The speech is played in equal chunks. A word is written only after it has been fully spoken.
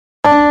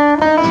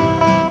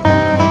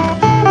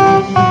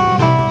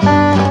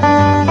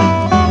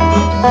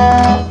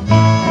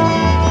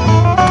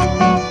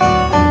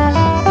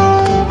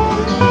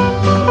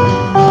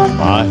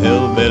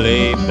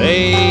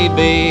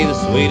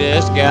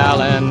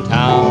in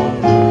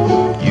town.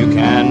 You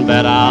can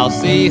bet I'll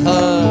see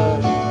her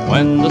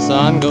when the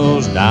sun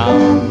goes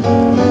down.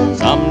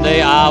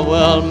 Someday I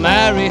will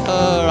marry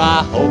her,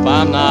 I hope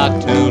I'm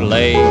not too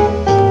late.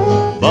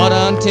 But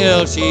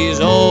until she's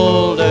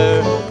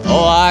older,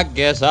 oh, I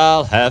guess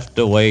I'll have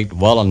to wait.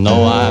 Well, I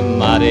know I'm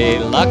mighty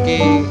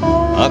lucky,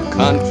 a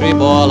country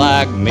boy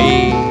like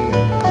me.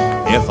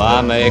 If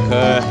I make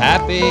her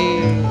happy,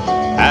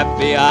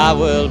 happy I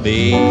will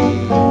be.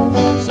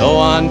 So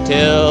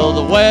until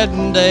the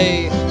wedding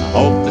day, I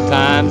hope the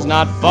time's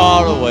not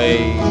far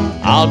away.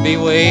 I'll be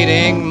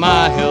waiting,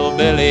 my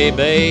hillbilly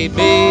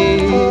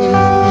baby.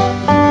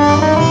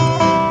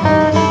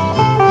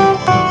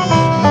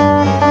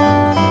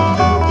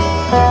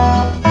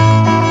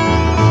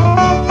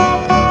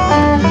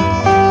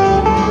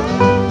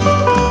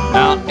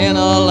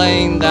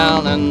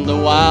 Down in the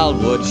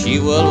wildwood she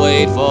will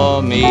wait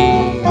for me.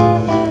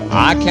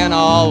 I can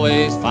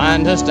always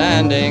find her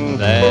standing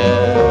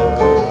there,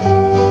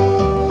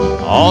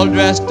 all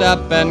dressed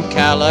up in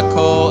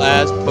calico,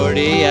 as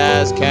pretty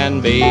as can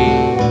be,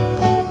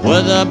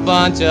 with a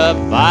bunch of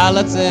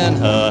violets in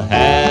her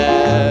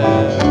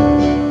hair.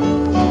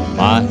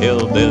 My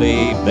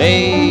hillbilly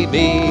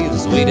baby, the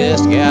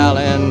sweetest gal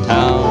in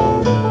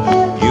town.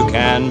 You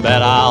can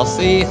bet I'll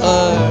see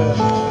her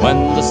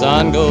when the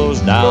sun goes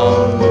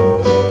down.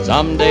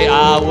 Someday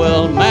I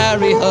will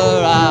marry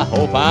her, I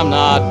hope I'm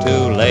not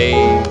too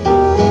late.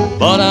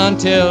 But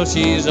until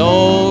she's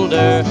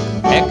older,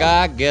 heck,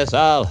 I guess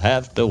I'll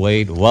have to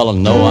wait. Well, I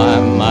know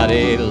I'm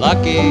mighty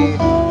lucky,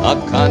 a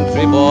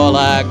country boy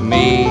like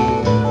me.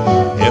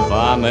 If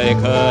I make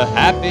her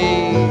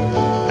happy,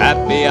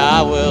 happy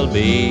I will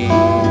be.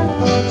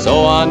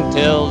 So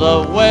until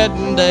the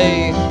wedding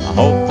day, I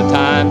hope the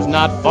time's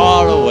not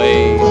far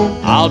away.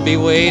 I'll be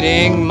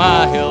waiting,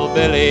 my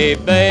hillbilly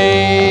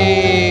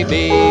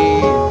baby.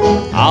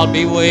 I'll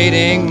be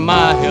waiting,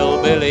 my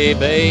hillbilly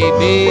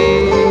baby.